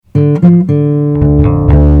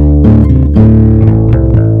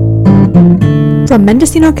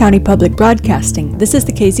Mendocino County Public Broadcasting. This is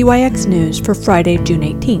the KZYX News for Friday, June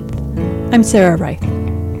 18th. I'm Sarah Reith.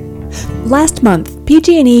 Last month,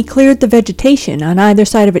 PG&E cleared the vegetation on either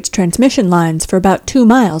side of its transmission lines for about 2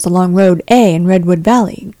 miles along Road A in Redwood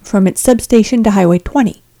Valley, from its substation to Highway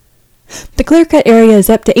 20. The clear-cut area is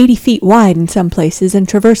up to 80 feet wide in some places and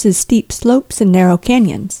traverses steep slopes and narrow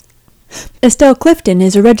canyons. Estelle Clifton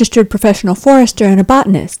is a registered professional forester and a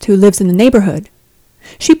botanist who lives in the neighborhood.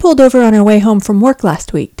 She pulled over on her way home from work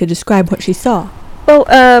last week to describe what she saw.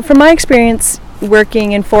 Well, from my experience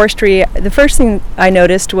working in forestry, the first thing I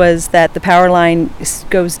noticed was that the power line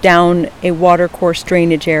goes down a watercourse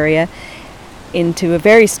drainage area into a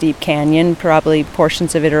very steep canyon. Probably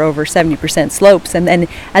portions of it are over 70% slopes, and then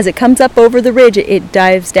as it comes up over the ridge, it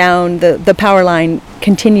dives down. The power line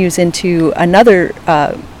continues into another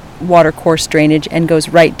watercourse drainage and goes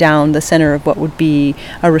right down the center of what would be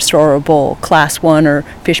a restorable class 1 or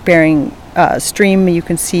fish-bearing stream. You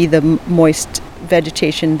can see the moist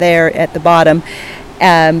vegetation there at the bottom,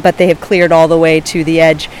 but they have cleared all the way to the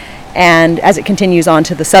edge, and as it continues on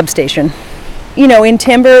to the substation. You know, in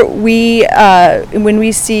timber, when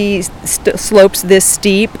we see slopes this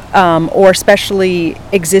steep, or especially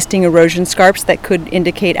existing erosion scarps that could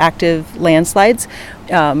indicate active landslides,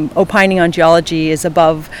 opining on geology is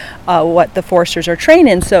above what the foresters are trained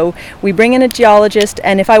in. So we bring in a geologist,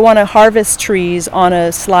 and if I want to harvest trees on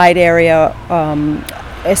a slide area,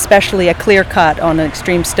 especially a clear cut on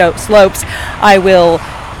extreme slopes, I will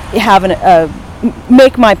have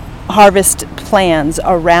make my harvest plans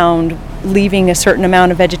around leaving a certain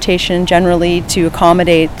amount of vegetation generally to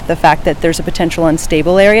accommodate the fact that there's a potential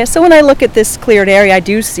unstable area. So when I look at this cleared area, I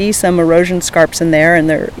do see some erosion scarps in there, and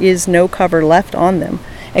there is no cover left on them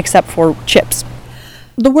except for chips.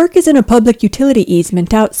 The work is in a public utility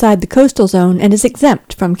easement outside the coastal zone and is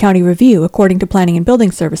exempt from county review, according to Planning and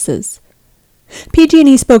Building Services.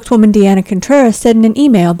 PG&E spokeswoman Deanna Contreras said in an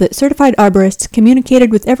email that certified arborists communicated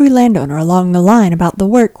with every landowner along the line about the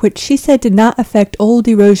work, which she said did not affect old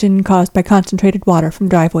erosion caused by concentrated water from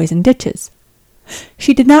driveways and ditches.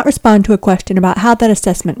 She did not respond to a question about how that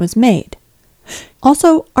assessment was made.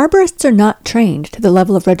 Also, arborists are not trained to the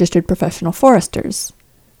level of registered professional foresters.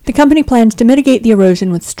 The company plans to mitigate the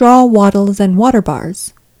erosion with straw, wattles, and water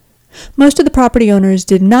bars. Most of the property owners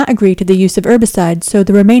did not agree to the use of herbicides, so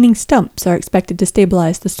the remaining stumps are expected to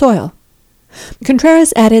stabilize the soil.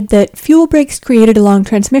 Contreras added that fuel breaks created along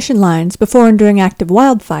transmission lines before and during active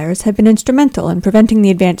wildfires have been instrumental in preventing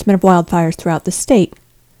the advancement of wildfires throughout the state.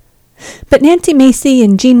 But Nancy Macy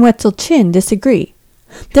and Jean Wetzel-Chin disagree.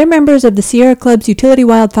 They're members of the Sierra Club's Utility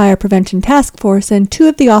Wildfire Prevention Task Force and two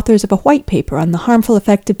of the authors of a white paper on the harmful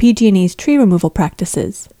effect of PG&E's tree removal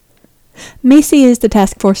practices. Macy is the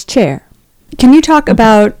task force chair. Can you talk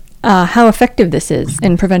about how effective this is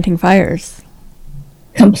in preventing fires?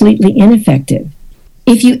 Completely ineffective.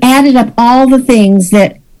 If you added up all the things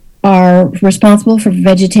that are responsible for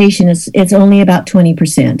vegetation, it's only about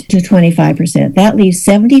 20% to 25%. That leaves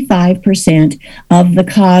 75% of the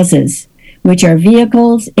causes, which are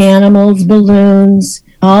vehicles, animals, balloons,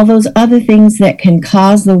 all those other things that can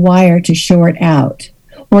cause the wire to short out.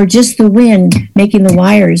 Or just the wind making the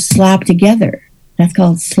wires slap together. That's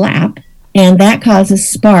called slap. And that causes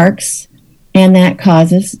sparks, and that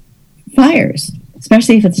causes fires,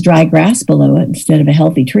 especially if it's dry grass below it instead of a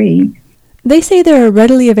healthy tree. They say there are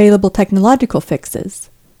readily available technological fixes.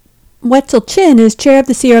 Wetzel-Chin is chair of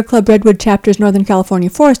the Sierra Club Redwood Chapter's Northern California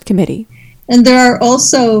Forest Committee. And there are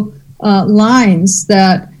also lines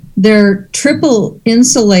that they're triple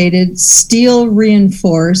insulated, steel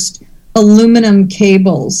reinforced, aluminum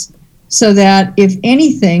cables, so that if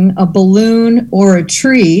anything, a balloon or a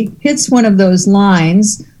tree hits one of those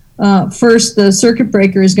lines, first the circuit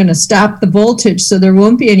breaker is going to stop the voltage, so there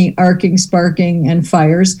won't be any arcing, sparking, and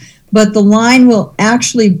fires, but the line will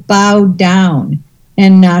actually bow down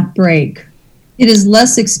and not break. It is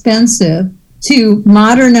less expensive to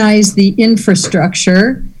modernize the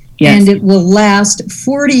infrastructure, yes, and it will last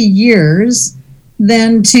 40 years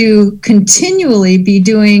than to continually be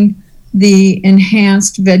doing the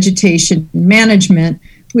enhanced vegetation management,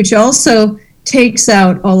 which also takes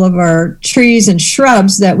out all of our trees and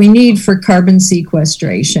shrubs that we need for carbon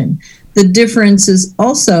sequestration. The difference is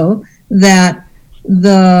also that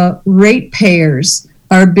the ratepayers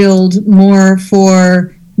are billed more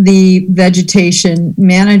for the vegetation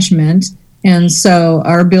management, and so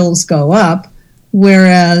our bills go up,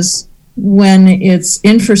 whereas when it's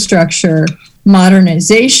infrastructure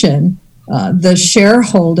modernization, the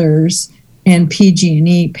shareholders and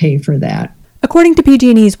PG&E pay for that. According to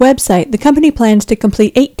PG&E's website, the company plans to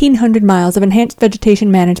complete 1,800 miles of enhanced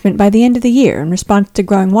vegetation management by the end of the year in response to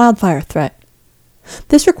growing wildfire threat.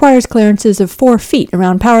 This requires clearances of 4 feet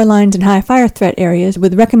around power lines and high fire threat areas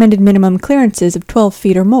with recommended minimum clearances of 12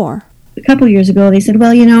 feet or more. A couple years ago, they said,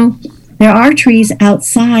 well, there are trees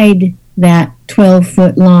outside that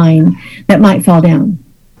 12-foot line that might fall down.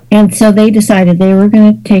 And so they decided they were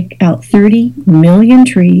going to take out 30 million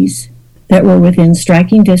trees that were within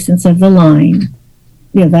striking distance of the line.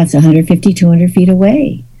 That's 150, 200 feet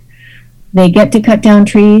away. They get to cut down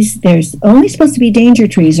trees. There's only supposed to be danger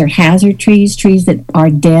trees or hazard trees, trees that are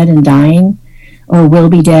dead and dying or will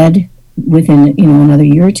be dead within, another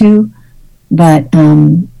year or two. But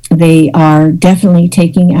they are definitely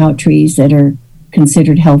taking out trees that are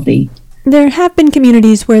considered healthy. There have been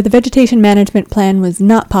communities where the vegetation management plan was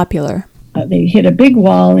not popular. They hit a big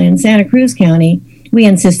wall in Santa Cruz County. We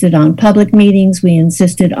insisted on public meetings. We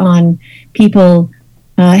insisted on people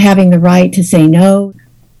having the right to say no.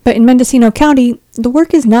 But in Mendocino County, the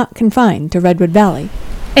work is not confined to Redwood Valley.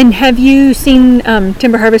 And have you seen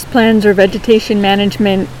timber harvest plans or vegetation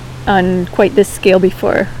management on quite this scale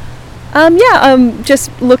before?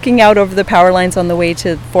 Just looking out over the power lines on the way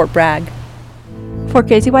to Fort Bragg. For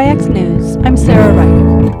KZYX News, I'm Sarah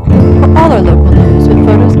Wright. For all our local news with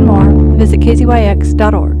photos and more, visit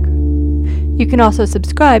kzyx.org. You can also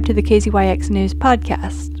subscribe to the KZYX News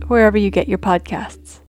podcast, wherever you get your podcasts.